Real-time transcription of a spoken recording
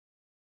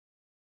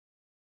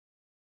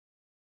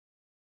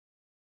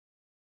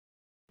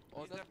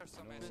There's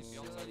some SCP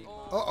on site.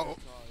 Uh-oh.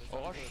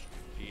 Oh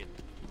shit.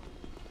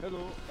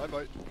 Hello.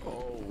 Bye-bye.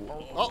 Oh.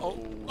 Uh-oh.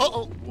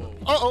 Uh-oh.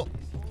 Uh-oh.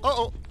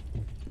 Uh-oh.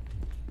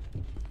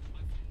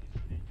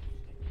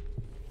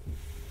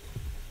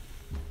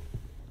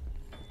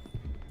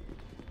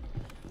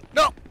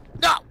 No!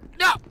 No!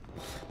 No!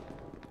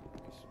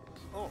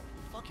 Oh,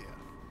 fuck yeah.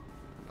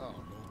 Oh.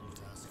 Mobile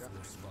Task Force Unit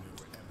Epsilon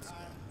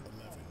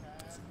 11,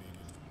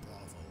 designated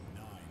Bravo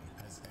 9,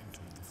 has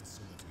entered the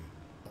facility.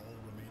 All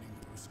remaining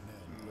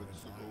personnel are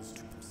advised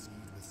to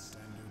proceed with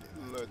standard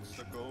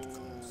evacuation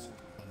protocols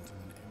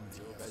until an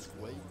MTF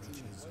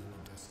reaches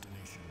your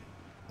destination.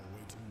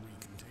 Awaiting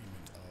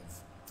recontainment of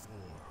 4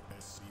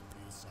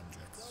 SCP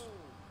subjects.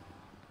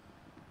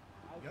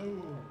 Yo!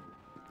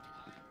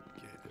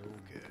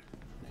 Okay.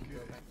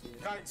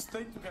 Guys,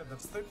 stay together,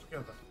 stay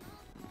together.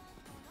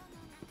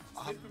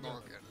 I'm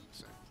not getting in the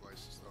same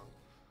places though.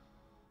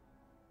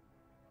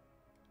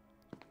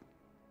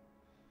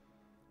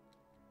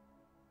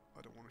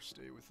 I don't want to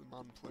stay with the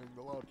man playing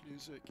the loud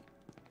music.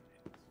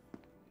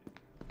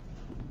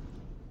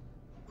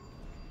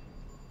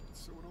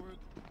 It's so annoying.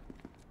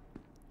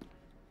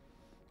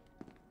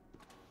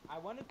 I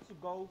wanted to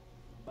go,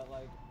 but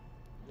like,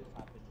 this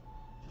happened.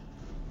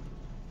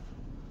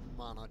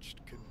 Man, I just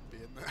couldn't be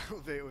in the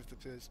elevator with the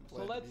person So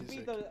playing let's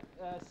music. be the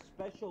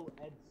special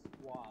ed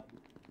squad.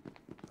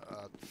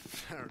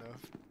 Fair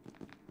enough.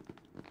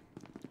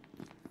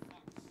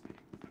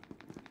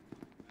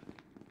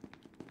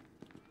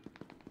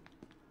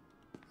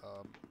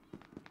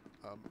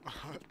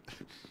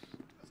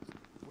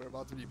 We're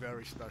about to be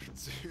very special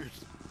soon.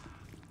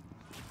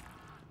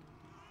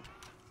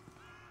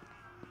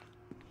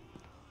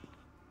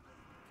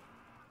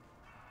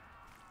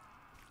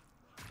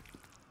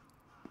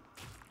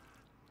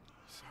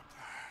 He's up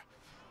there.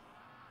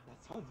 That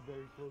sounds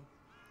very close.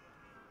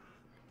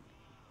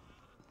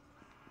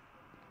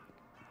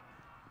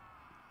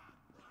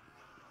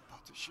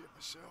 About to shit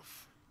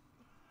myself.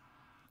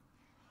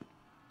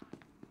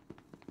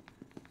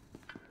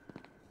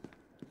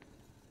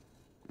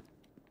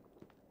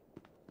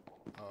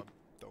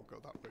 Don't go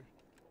that way.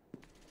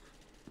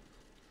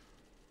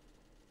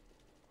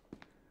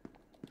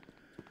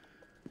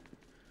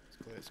 It's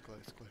clear, it's clear,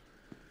 it's clear.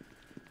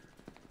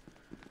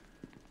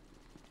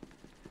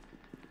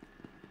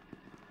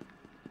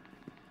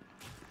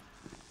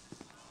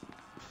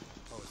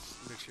 Oh,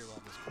 it's literally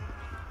around this corner.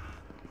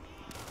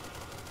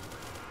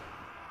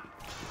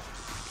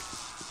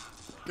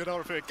 Get out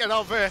of here! Get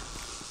out of here!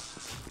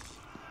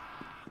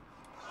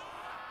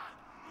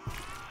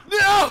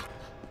 No!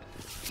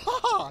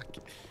 Fuck!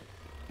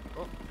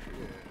 Oh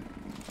shit!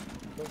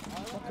 Let's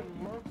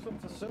fucking mark some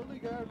facility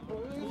guard,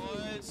 boys.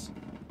 Boys!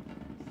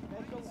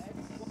 Special ed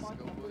squad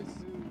Go, number boys.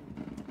 2.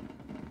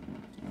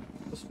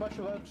 The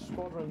special ed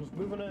squadron's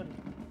moving in.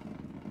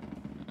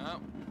 Oh,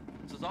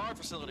 this is our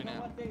facility You know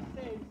now. what they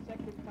say,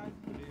 second time's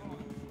the charm.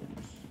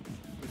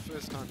 The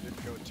first time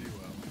didn't go too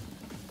well.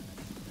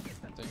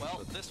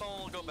 Well, this one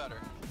will go better.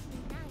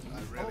 I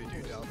really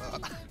do doubt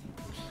that.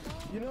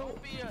 You know,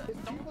 Don't be if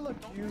people like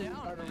don't you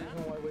down, are the man.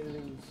 reason why we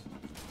lose.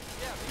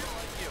 Yeah, people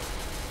like you.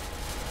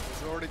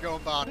 It's already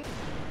going bad.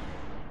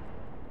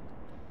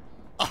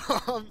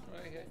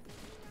 Okay.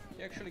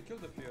 He actually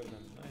killed a few of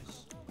them.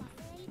 Nice.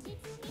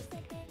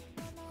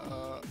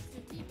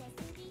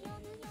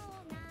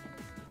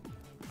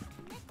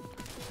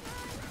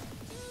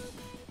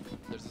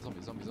 There's a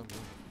zombie.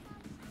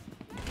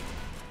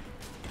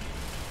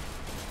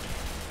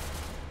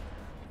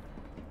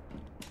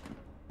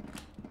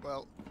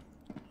 Well,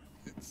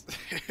 it's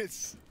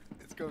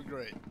it's going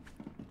great.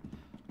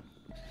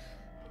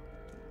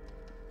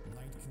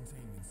 Light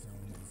containment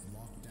zone is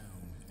locked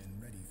down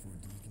and ready for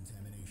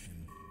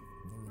decontamination.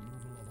 The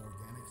removal of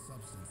organic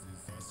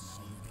substances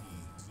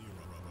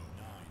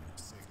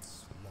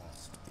SCP-096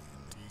 lost in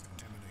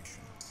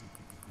decontamination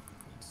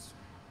sequence.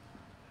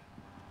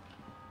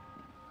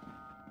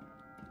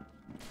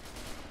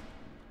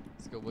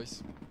 Let's go,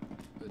 boys.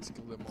 Let's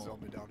kill them all.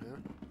 Zombie down here.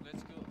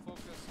 Let's go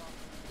focus on.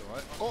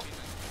 Alright. Oh!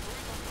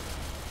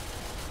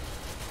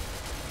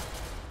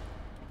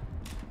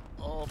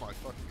 Oh my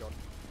fucking god.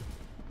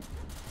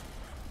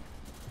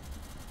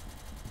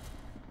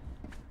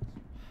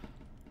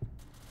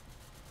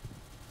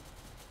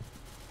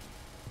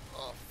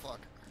 Oh fuck.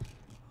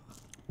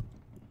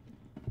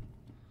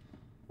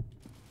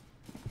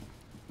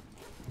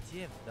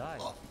 TF died.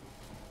 Oh.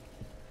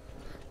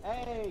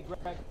 Hey,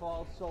 Greg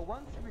Falls. So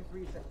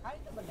 173 is a kind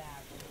of an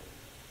ass.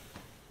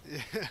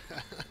 Yeah.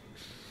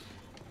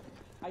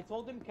 I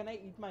told him, can I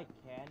eat my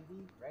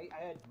candy? Right?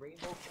 I had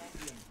rainbow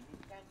candy and green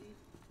candy.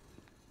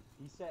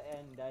 He said,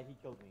 and he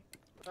killed me.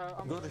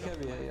 Go to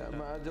heavy, yeah. I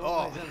don't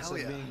Oh, my hell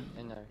yeah. being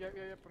in there. Yep,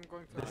 I'm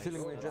going They're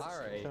filling my jets.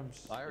 Alright.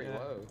 Larry, Yeah.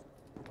 whoa.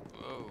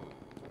 Whoa.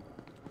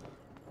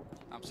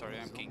 I'm sorry,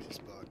 I'm king. Zombies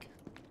bug.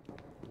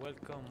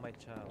 Welcome, my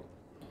child.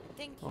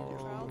 Thank you,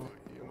 Ralph.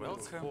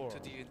 Welcome to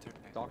the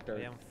internet. Doctor,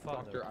 I am father.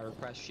 doctor, I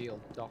request shield.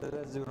 Doctor.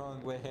 That's the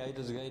wrong way. I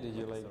just guided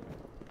you like.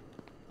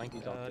 Thank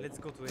you, doctor. Let's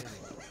go to him.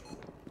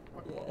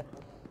 Yeah.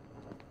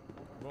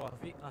 Bro,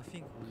 I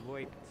think we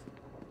wait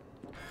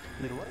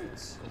It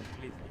waits.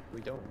 Completely.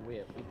 We don't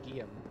whip, we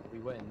GM, we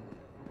win.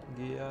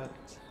 Giat,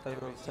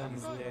 title 10.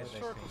 I'm not in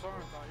circles,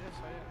 aren't I? Yes,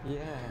 I am.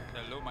 Yeah.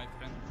 Hello, my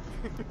friend.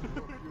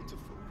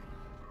 Beautiful.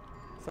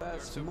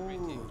 Fast so pretty.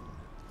 move.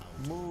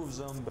 Move,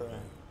 zombie.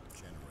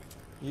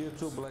 You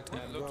too, black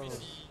man, Look, go. you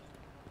see.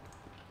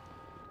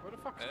 Where the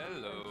fuck is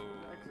Hello.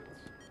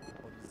 exits?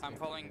 I'm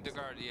following the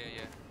guard,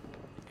 yeah.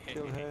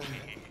 Kill him.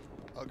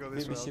 I'll go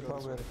this way. BBC I'll go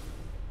this power. way.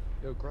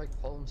 Yo, Greg,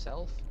 Paul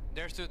himself?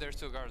 There's two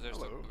guards, there's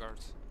Hello. two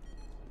guards.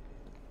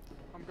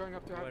 I'm going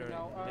up to heavy Where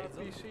now. are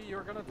they? BC,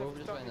 you're gonna We're have to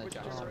just tell playing me the which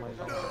channel. direction my I'm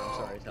God. going.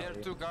 Sorry, There are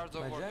sorry. two guards My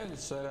over. gen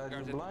said I'd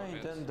Guards be in blind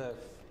progress. and deaf.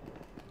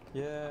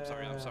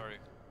 Yeah. I'm sorry.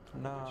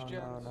 No, Which no,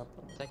 gens? no.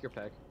 Take your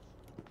pack.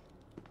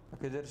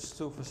 Okay, there's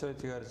two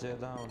facility guards, yeah,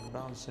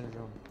 down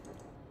syndrome.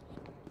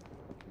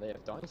 They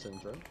have Down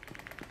syndrome.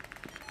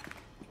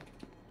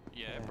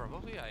 Yeah,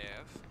 probably I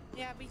have.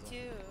 Yeah, me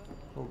too.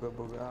 Booga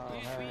booga, oh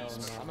hell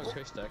I'm no. a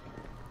Christek.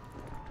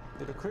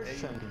 They're a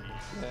Christian.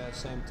 Yeah,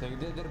 same thing.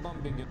 They're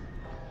bombing you.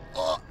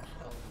 Oh!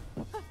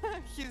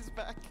 He's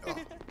back.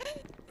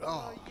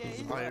 Oh,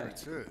 yay. I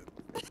return.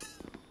 What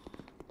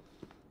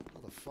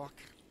the fuck?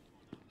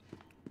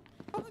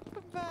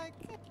 Welcome back.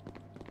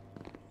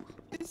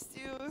 Missed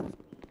you.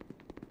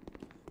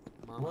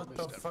 Man, What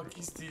the fuck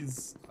is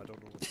this? I don't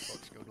know what the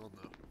fuck's going on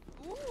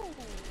though. Ooh.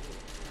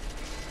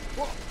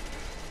 What?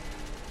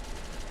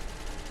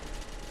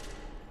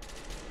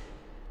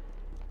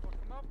 Fuck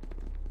him up.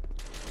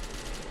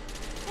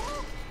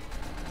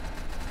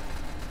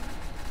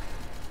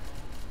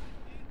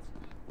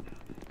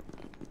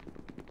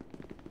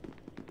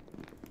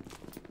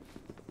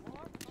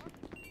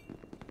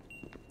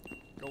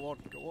 Go on,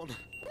 go on.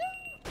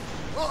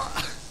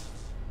 Ah!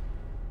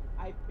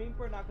 I think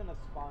we're not gonna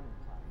spawn in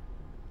time.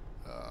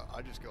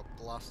 I just got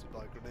blasted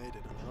by a grenade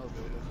in an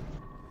elevator.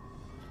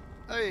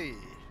 Hey!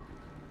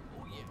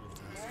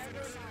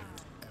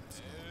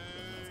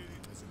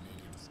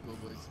 Let's go,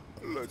 boys.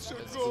 Let's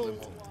Let's go! kill them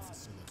all.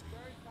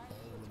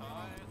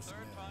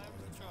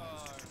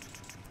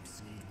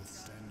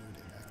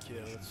 Yeah,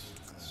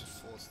 let's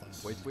force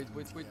this. Wait. Come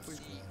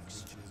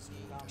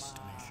on.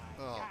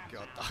 Oh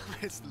god,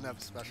 it's the never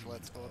special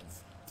ed squad.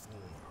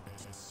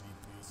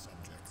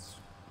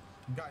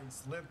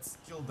 Guys, let's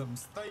kill them.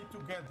 Stay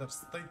together,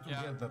 stay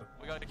Yeah, together.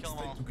 we gotta kill them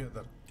Stay all.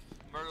 together.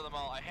 Murder them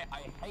all. I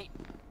hate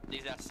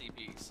these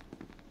SCPs.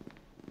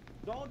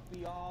 Don't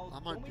be all. I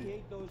might Don't we be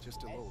hate those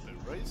just a little bit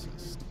SCP?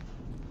 racist.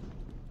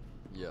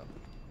 Yeah.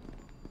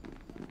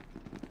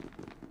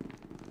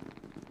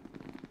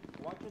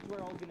 Watch us, we're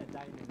all gonna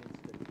die in an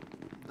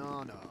instant.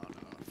 No.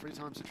 3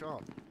 times the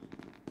charm.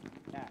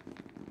 Yeah.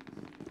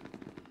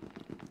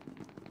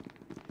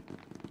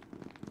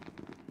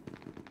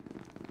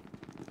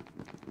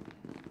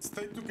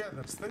 Stay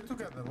together,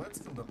 let's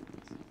kill them.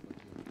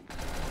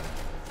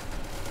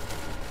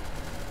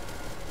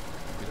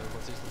 Cuidado com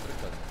vocês estão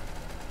trancados.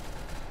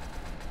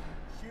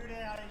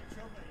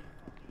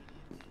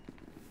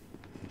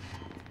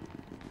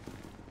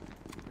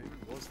 What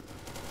even was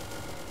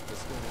that?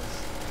 Let's go,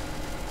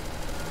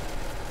 boys.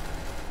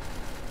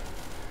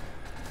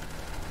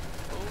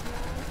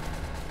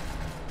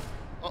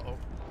 Uh-oh.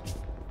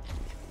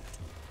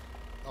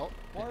 Oh.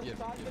 We're Yeah,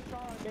 inside yeah. the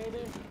charm,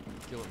 baby.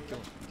 Kill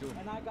him.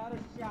 And I got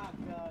a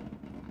shotgun.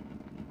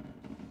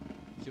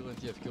 Kill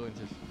NTF.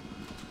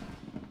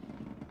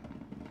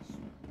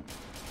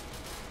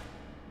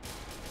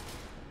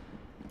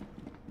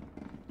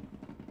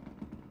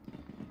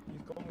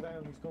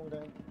 He's going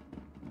down.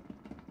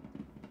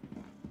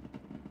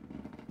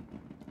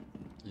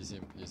 Easy.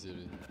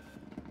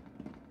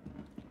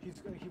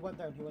 He went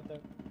down.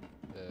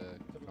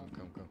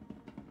 Come.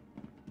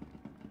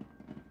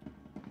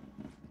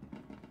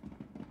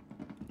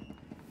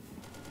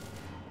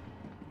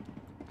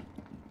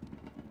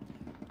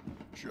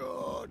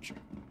 Charge!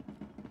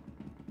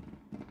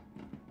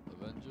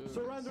 Avengers.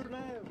 Surrender now!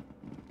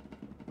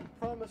 We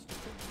promise to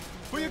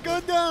Put your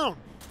gun down!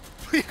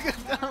 Put your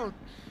gun down!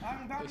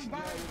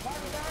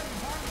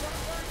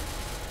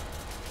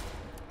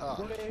 Ah,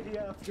 Go to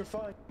ADF, you're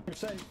fine. You're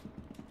safe.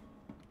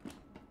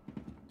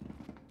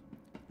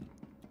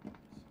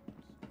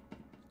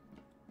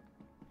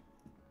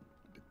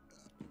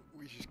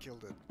 we just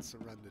killed a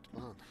surrendered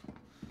man.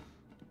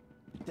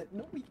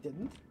 No, we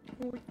didn't.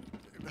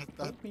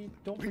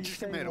 Don't we be just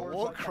saying made a words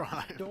war like that.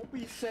 crime. Don't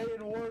be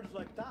saying words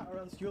like that, or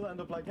else you'll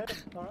end up like him.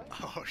 All right?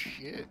 Oh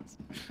shit.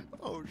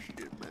 Oh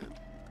shit, man.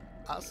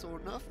 I saw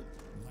nothing.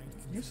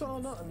 You saw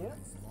nothing,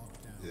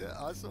 yeah?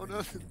 Yeah, I saw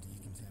nothing.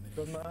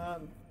 But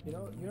man, you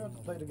know you have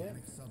to play the game.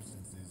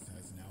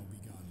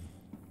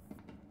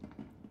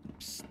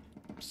 Psst,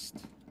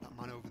 psst. That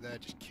man over there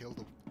just killed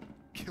a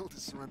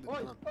surrendered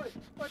Oi, man.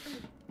 what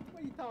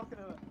are you talking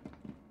about?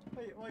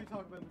 What are you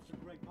talking about,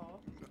 Mr. Greg Paul?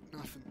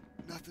 Nothing.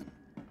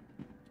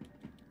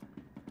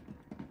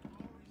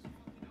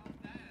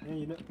 Yeah,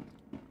 you know.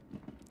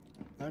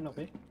 I don't know,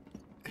 me.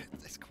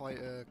 It's quite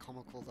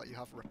comical that you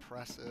have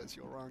repressor as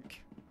your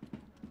rank.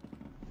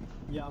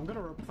 Yeah, I'm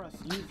gonna repress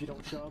you if you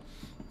don't show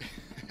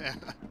up.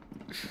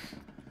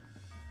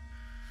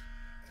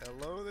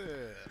 Hello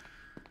there.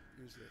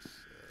 Who's is this?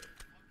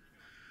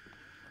 I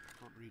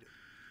can't read it.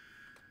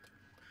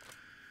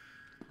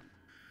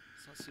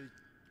 Does that say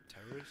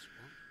terrorist?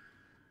 What?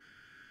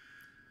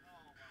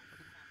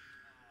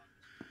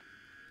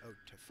 Oh,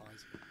 to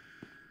Pfizer.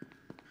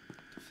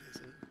 To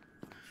Pfizer?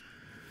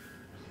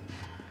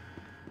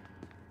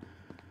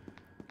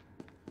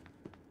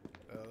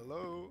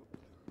 Hello?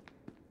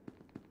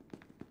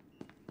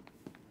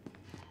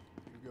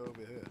 You go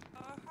over here.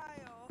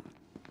 Ohio.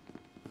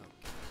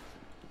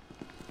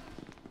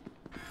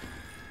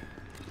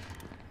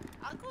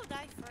 I'll go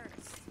die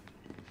first.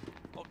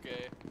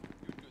 Okay,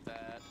 you do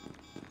that.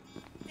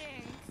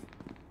 Thanks.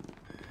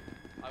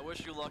 I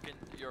wish you luck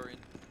in your in.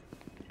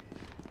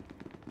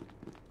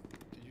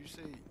 Did you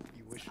say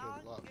you wish her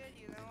All luck? good,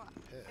 you know. I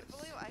Yes.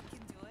 believe I can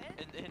do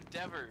it. In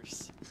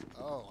endeavors.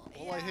 Oh,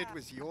 all I heard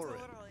was urine.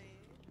 Totally.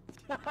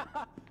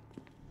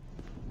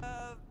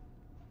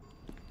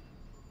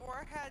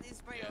 Warhead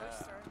is my Yeah.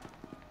 oyster.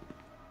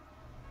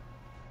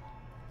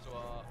 So,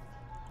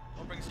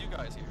 what brings you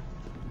guys here?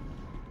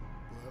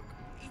 Look.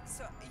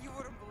 It's you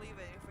wouldn't believe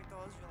it if I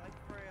told you, like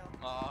for real.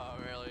 Oh,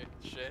 really?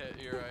 Shit,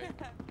 you're right.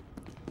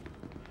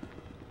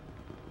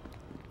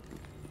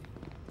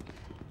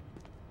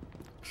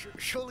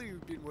 Surely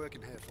you've been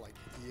working here for like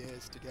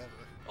years together.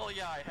 Well,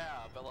 yeah, I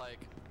have, but like,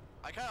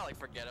 I kind of like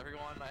forget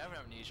everyone. I have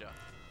amnesia.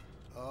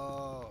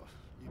 Oh,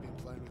 you've been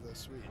playing with those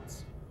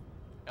sweets.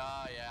 Yeah,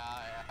 I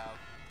have.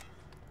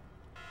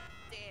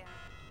 Damn.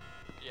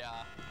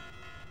 Yeah.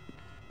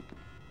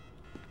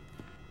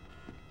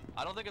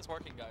 I don't think it's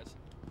working, guys.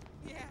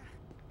 Yeah.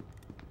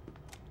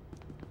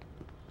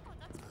 Oh,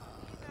 that's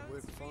fine. We're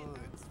fine.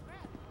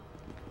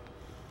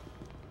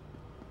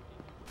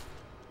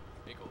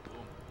 Okay, cool.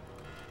 Boom.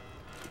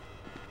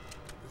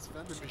 This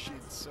vending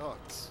machine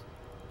sucks.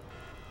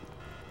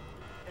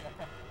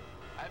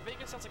 I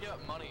think it's supposed to give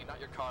up money, not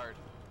your card.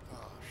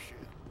 Oh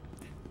shit.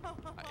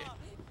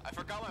 I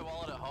forgot my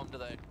wallet at home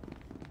today.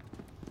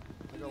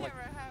 I got like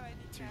Never have any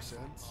 2 cash.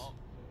 cents. Oh.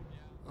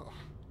 Oh.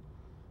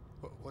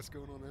 What's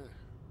going on there?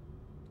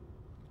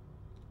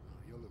 Oh,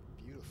 you look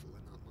beautiful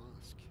in that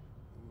mask.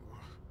 Ooh.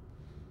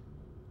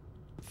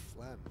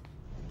 Phlegm.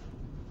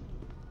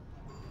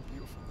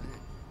 Beautiful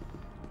name.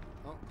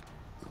 Oh,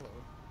 hello.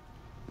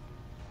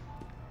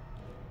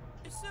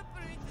 You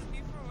separated me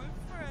from my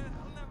friend.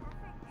 I'll never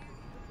forgive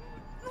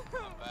you.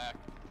 I'm back.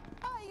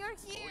 Oh, you're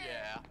here. Oh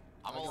yeah.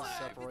 I'm I got alive.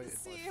 separated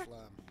see by you.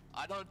 phlegm.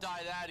 I don't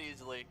die that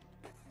easily.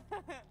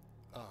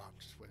 Oh, I'm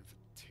just waiting for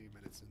 2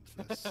 minutes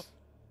into this.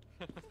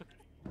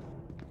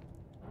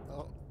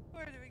 Oh.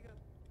 Where do we go?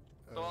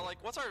 So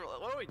like, what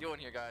are we doing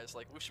here, guys?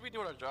 Like, we should be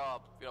doing our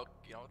job. You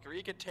know,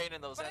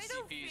 recontaining those But I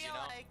don't SCPs. feel You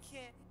know. like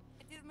it.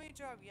 I did my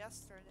job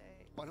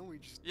yesterday. Why don't we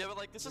just... Yeah, but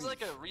like, this is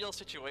like a real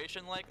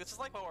situation. Like, this is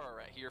like what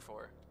we're here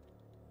for.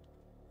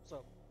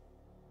 So,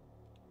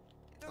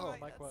 I don't Oh,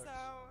 like Mike that works.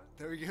 sound.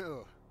 There we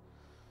go.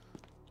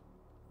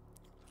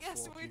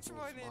 Guess 4 which people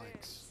one with it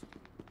mics. is.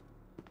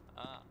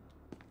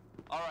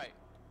 All right.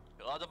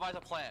 I'll devise a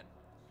plan.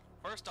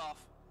 First off,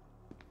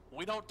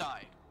 we don't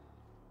die.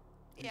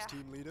 Who's Yeah.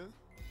 team leader?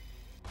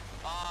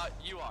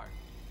 You are.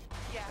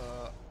 Yeah.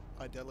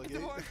 I The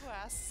delegate. one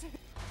class.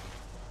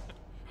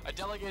 I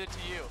delegate it to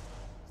you.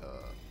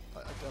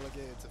 I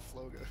delegated to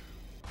Floga.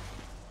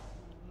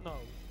 no.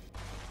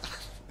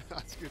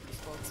 That's a good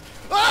response.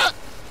 Ah!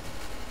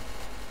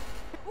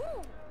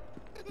 Ooh!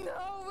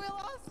 No, we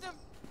lost him.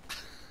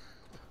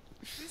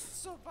 This is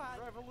so bad.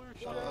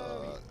 Revolution.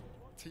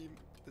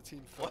 The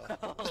team fell.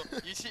 Well,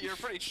 you see, you're a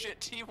pretty shit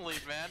team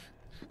lead, man.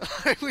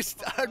 I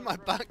had my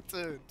back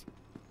turned.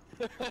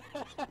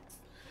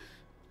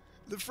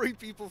 The 3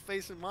 people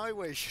facing my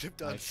way should have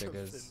done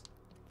something.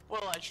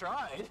 Well, I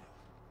tried.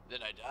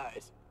 Then I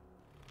died.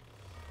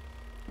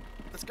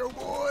 Let's go,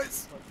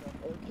 boys!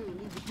 Okay,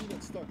 leave the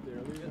peanut stuck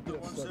there. Leave the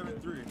peanut stuck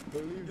there.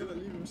 But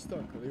leave him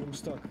stuck. Leave him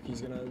stuck.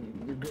 He's gonna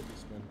regret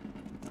this, man.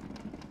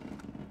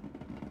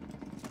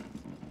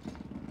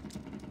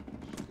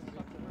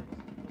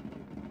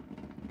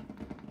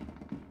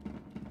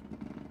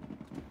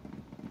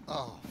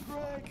 Oh,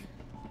 Greg!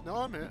 No,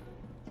 I'm here.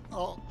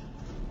 Oh.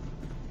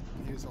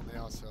 He was on the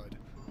outside.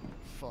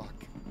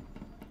 Fuck.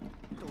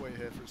 I'm gonna wait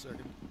here for a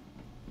second.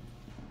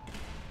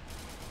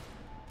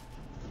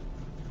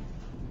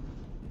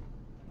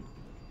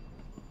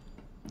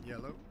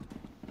 Yellow?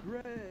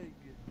 Greg!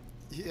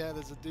 Yeah,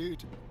 there's a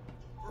dude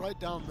right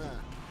down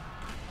there.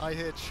 I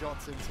heard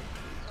shots into me.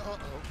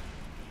 Uh-oh.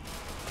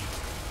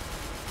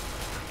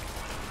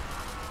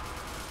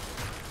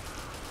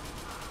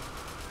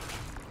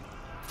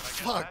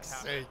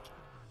 Fuck's sake.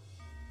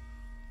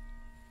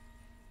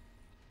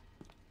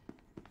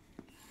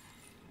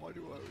 Why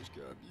do I always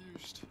get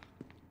abused?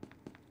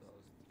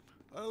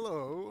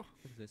 Hello.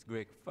 This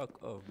Greg,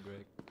 fuck off,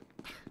 Greg.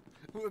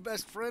 We're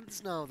best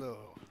friends now,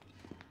 though.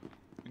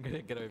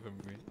 Get away from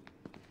me.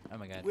 Oh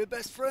my god. We're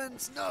best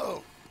friends.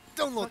 No!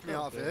 Don't lock me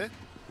out of here.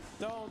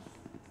 Don't.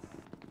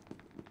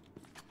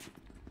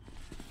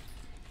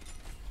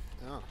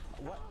 Oh.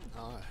 What?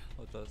 Ah.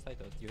 I thought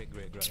you hate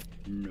Greg, right?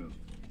 No.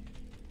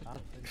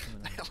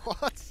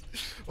 What?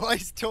 Why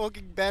is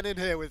talking Ben in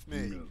here with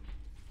me? No.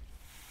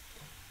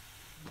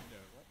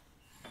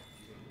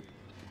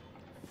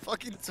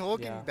 fucking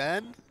talking, Yeah.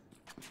 Ben?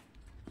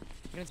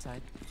 Get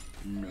inside.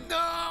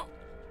 No!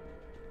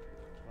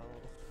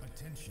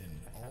 Attention,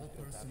 all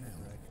personnel.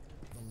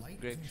 The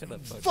light Greg, shut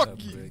up. Fuck up,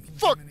 you! Greg.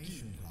 Fuck you!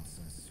 contamination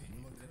process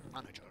will occur.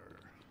 Manager.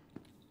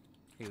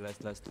 Hey,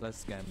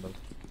 let's gamble.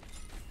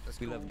 Let's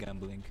We go. love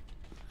gambling.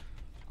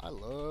 I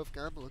love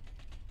gambling.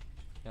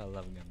 Yeah, I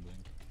love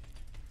gambling.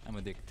 I'm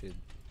addicted.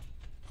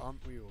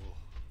 Aren't we all?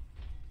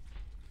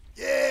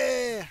 Yeah!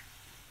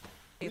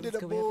 Hey, We let's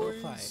did go. it, We have boys.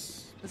 a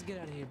fight. Let's get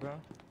out of here, bro.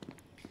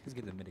 Let's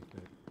get the medic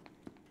boat.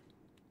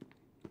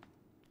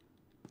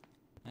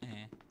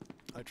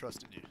 I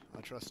trust in you.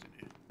 I trust in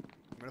you.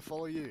 I'm gonna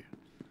follow you.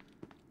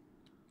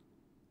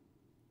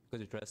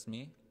 Could you trust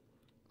me?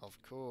 Of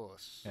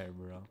course. Yeah,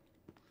 bro.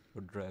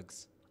 For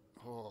drugs.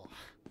 Oh.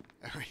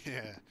 Oh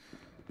yeah.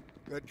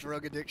 Got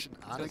drug addiction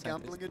and a Scientist.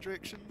 gambling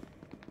addiction.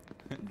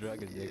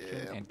 Drug addiction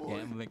Yeah, and boy.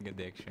 gambling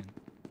addiction.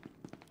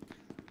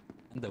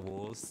 And the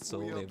worst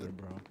soul We are ever, the-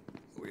 bro.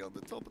 We on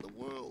the top of the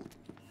world.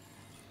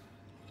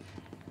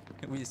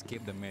 We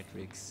escaped the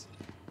Matrix.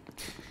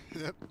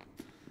 Yep.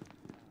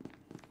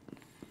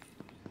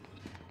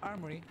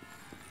 Armory.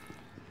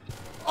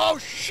 Oh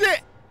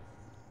shit!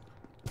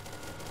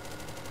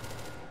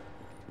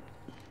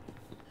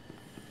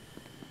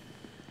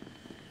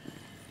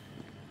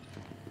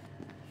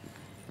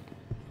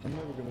 I'm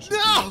never gonna shoot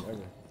No! you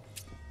ever.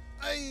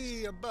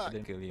 Hey, I'm I back.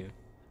 didn't kill you.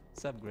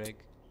 What's up, Greg?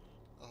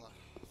 Oh,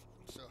 I'm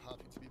so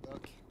happy to be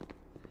back.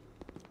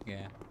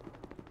 Yeah.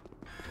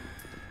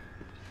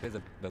 There's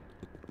a but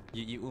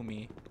you owe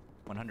me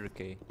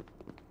 100k.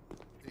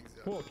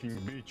 Exactly. Fucking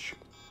bitch.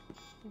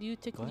 Do you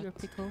tickle What? your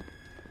pickle?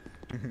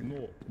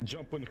 No,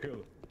 jump in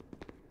hell.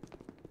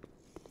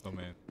 Oh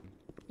man.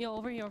 Yo,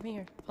 over here, over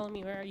here. Follow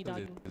me. Where are you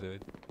dogging?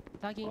 Dude.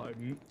 Dogging.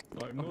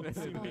 I'm not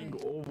simping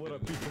over a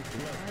piece of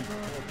plastic.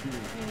 Fuck you.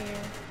 Right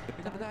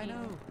here. I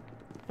know.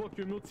 Fuck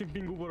you, not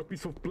simping over a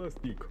piece of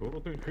plastic.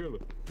 Rotten hell.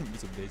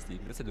 Piece of basic.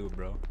 Let's do it,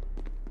 bro.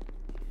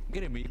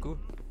 Get him, Riku.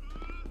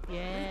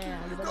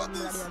 Yeah. You got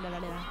this.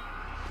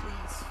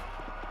 Please.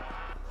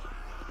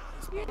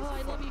 Oh,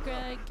 I love you,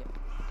 Greg.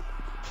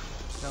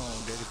 No,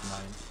 Greg is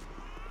mine.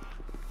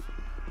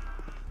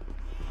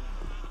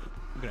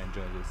 I'm gonna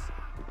enjoy this.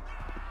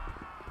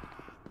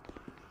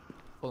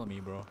 Follow me,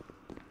 bro.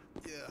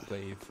 Yeah.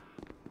 Wave.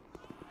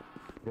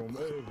 From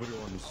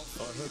everyone.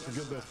 I had to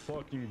get that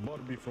fucking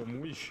Barbie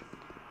from Wish.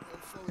 I'll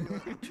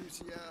follow your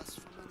juicy ass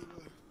from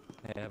anywhere.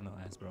 Hey, I have no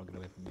ass, bro. Get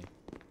away from me.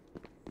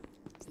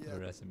 Yeah, The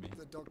rest of me.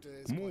 the doctor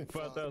is Move,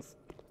 quite fat ass.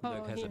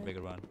 Doug has a here.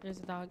 bigger one. There's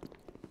a dog.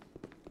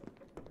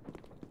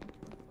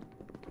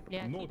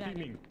 Yeah, No teabag him.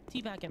 teaming.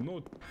 Teabag him.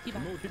 No,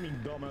 Teabag. no teaming,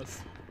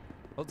 dumbass.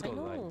 Let's I go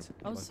know.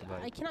 light.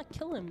 I cannot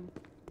kill him.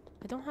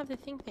 I don't have the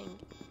thing.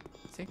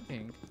 Same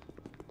thing.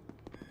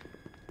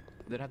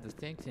 They have the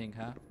same thing,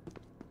 huh?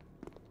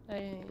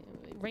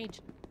 Rage.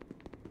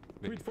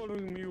 Quit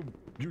following me,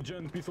 you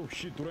giant piece of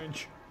shit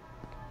wrench.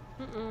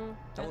 Mm-mm.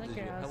 How I old like is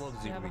your you? ass. How old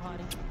is You you, have a Ricky?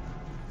 hottie. old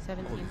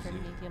 17, is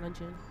turning you? 18 on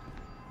June.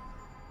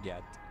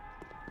 Yet.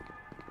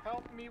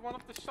 Help me, one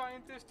of the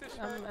scientists is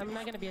hurt. I'm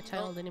not gonna be a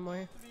child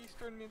anymore. Please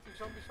turn me into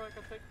zombie so I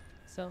can take.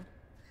 So.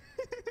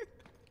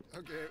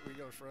 Okay, we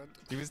got a friend.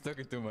 He was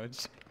talking too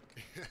much.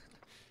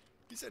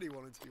 He said he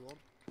wanted to be one.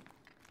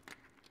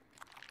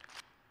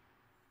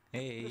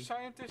 Hey. The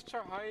scientists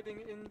are hiding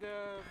in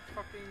the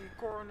fucking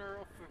corner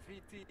of the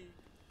VT.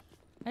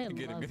 I Get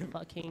him, love get him.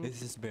 fucking.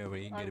 This is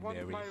Barry. I Get a want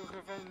berry. my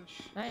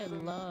revenge. I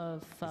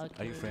love fucking.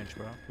 Are you French,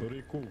 bro?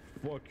 Rico,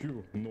 fuck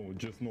you. No,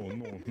 just no,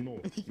 no,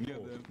 no,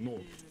 no.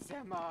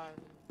 Am I?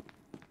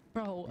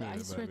 Bro, Yeah, I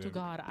swear to baby.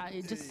 God,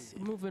 I just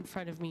move in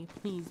front of me,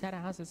 please. That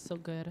ass is so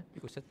good.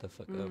 Rico, shut the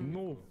fuck Mm. up.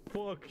 No,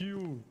 fuck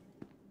you.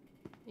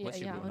 Yeah, What's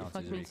your yeah, I would pronouns,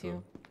 fuck me Rico?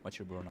 too. What's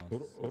your pronouns?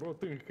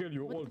 Rotten hell,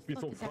 you What old the piece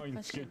fuck of is that fine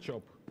question?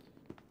 ketchup.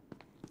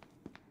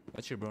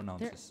 What's your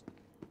pronouns?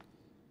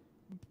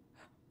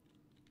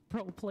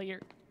 Pro player.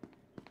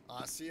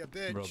 I see a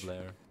bitch. Bro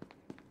Blair.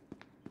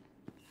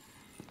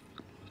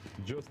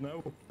 Just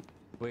now?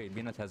 Wait,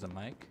 Peanut has a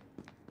mic?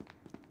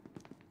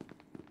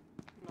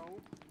 No.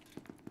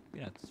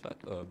 Peanut, fuck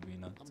up,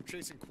 Peanut. I'm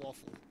chasing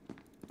Quaffle.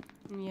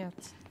 Yet.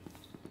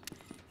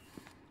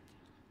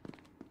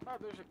 Oh,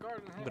 there's a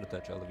garden I'm here. gonna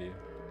touch all of you.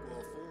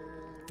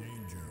 Quaffle.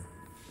 Danger.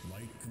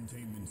 Light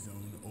containment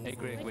zone over. Hey,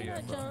 Greg, where you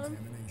at?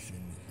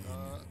 Contamination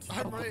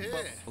I'm right here.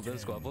 Well,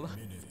 there's Squabble.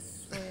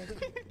 minutes.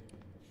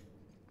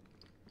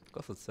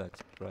 Quaffle sucks,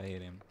 bro. I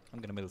hate him. I'm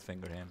gonna middle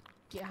finger him.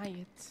 Get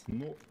it.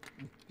 No.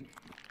 We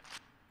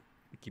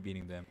keep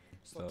eating them.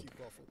 Stop. Fuck you,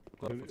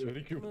 Quaffle. Quaffle.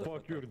 Ricky,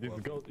 fuck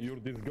you, you're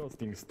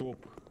disgusting, stop.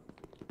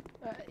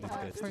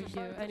 For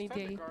you, any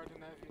day.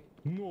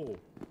 No.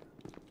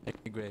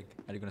 Hey, Greg,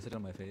 are you gonna sit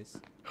on my face?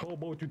 How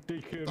about you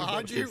take care of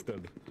Behind that you.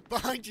 instead?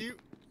 Behind you.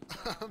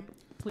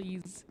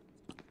 Please.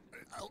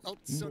 I'll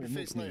show No, your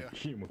face not me, later.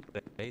 him.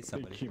 Hey, Take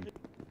somebody. him.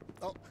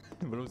 Oh,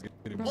 Bro's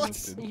getting Bro,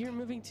 molested. you're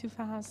moving too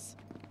fast.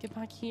 Get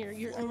back here.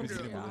 You're Floater. almost He's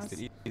your getting ass.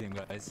 molested. Eat him,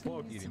 guys.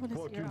 Fuck, Eat him. Someone is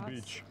fuck your you, ass.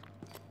 bitch.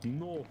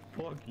 No,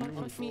 fuck Oh, you.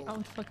 fuck me.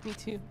 Oh, fuck me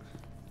too.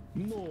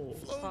 No.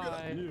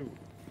 Floater. You.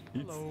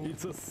 It's, Hello.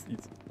 it's a,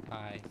 it's,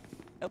 Hi.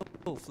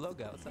 Oh,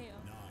 Flogo, what's up?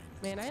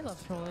 Man, I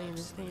love trolling in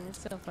this game. It's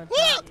so fun.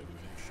 What?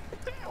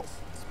 Oh.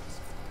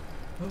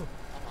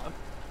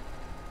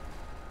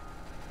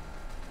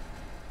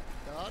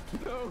 Dad?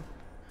 No.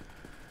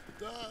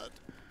 Dad?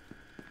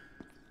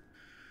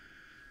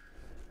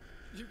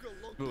 You got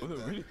locked Oh, in no,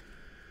 there. really?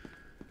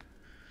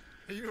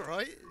 Are you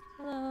alright?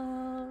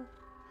 Hello.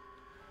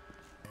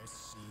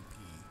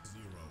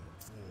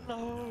 SCP-049 No.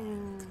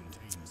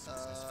 contains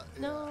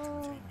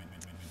No.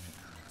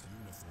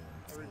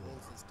 Harry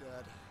Balls is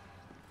dead.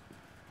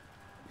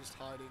 I'm just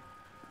hiding.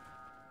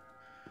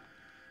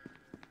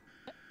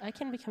 I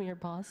can become your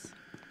boss.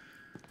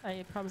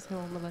 I promise I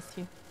won't molest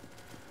you.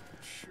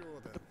 Sure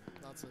then.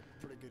 That's a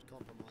pretty good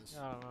compromise.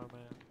 I don't know,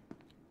 man.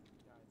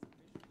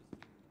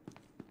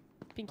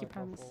 Pinky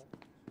promise.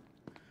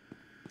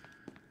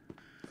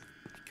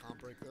 You can't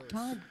break those.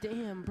 God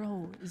damn,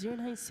 bro.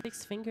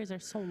 096 fingers are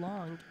so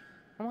long.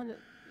 I want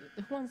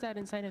who wants that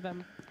inside of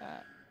them? You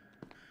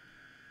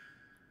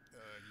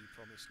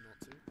promised not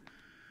to.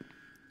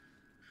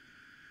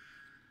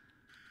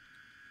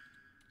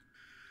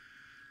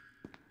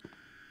 I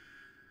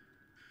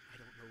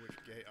don't know which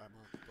gate I'm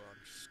at, but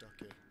I'm stuck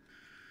here.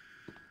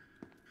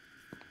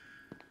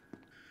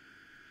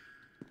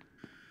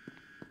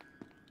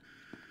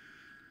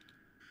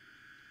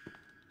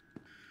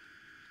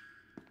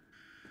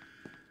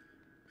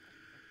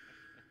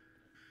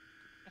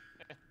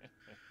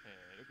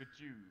 Look at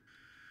you,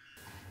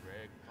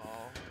 Greg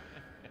Paul.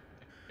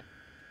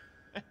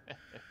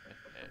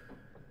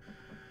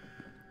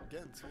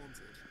 Getting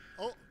taunted.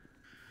 Oh!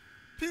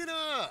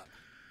 Peanut!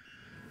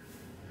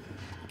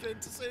 You came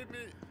to save me!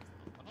 I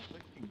don't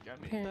think you can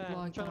get me. Parent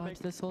block dodge,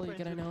 that's all you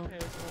gotta know.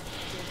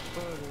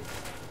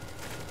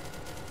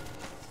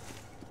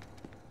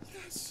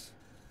 Yes!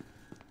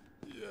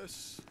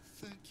 Yes,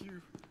 thank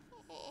you.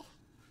 Oh,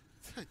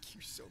 thank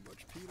you so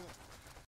much, Peanut.